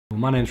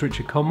My name's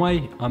Richard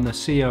Conway. I'm the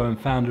CEO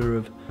and founder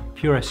of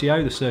Pure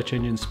SEO, the search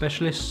engine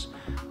specialists.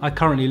 I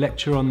currently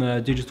lecture on the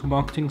digital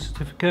marketing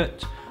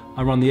certificate.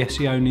 I run the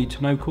SEO Need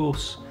to Know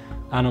course,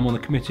 and I'm on the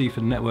committee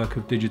for the network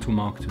of digital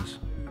marketers.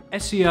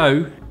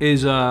 SEO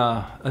is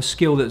a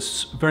skill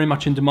that's very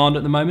much in demand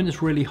at the moment.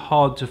 It's really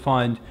hard to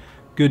find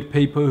good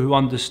people who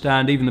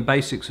understand even the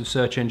basics of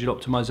search engine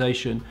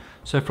optimization.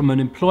 So from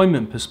an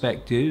employment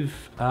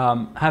perspective,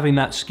 having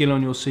that skill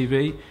on your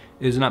CV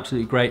is an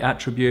absolutely great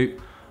attribute.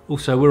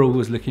 Also, we're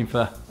always looking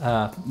for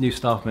new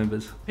staff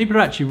members. People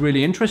are actually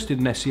really interested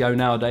in SEO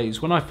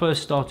nowadays. When I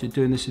first started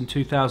doing this in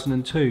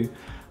 2002,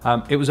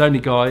 it was only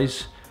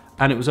guys,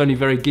 and it was only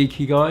very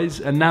geeky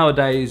guys, and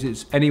nowadays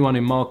it's anyone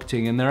in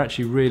marketing, and they're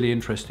actually really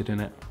interested in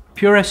it.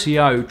 Pure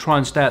SEO try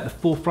and stay at the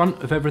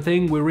forefront of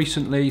everything. We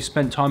recently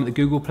spent time at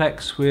the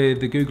Googleplex with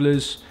the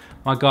Googlers.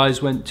 My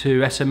guys went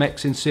to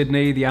SMX in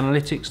Sydney, the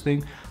analytics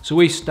thing. So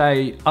we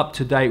stay up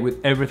to date with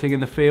everything in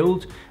the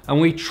field,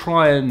 and we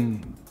try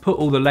and put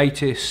all the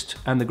latest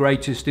and the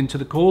greatest into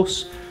the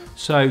course.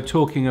 So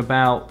talking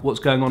about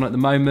what's going on at the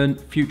moment,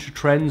 future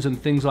trends and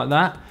things like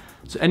that.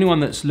 So anyone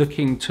that's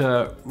looking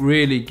to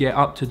really get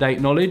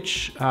up-to-date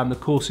knowledge, the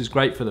course is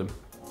great for them.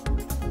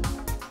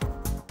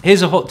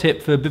 Here's a hot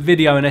tip for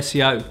video and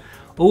SEO.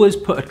 Always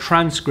put a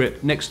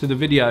transcript next to the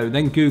video,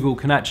 then Google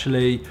can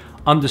actually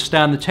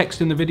understand the text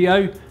in the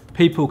video.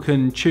 People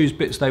can choose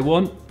bits they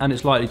want, and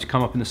it's likely to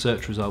come up in the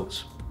search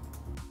results.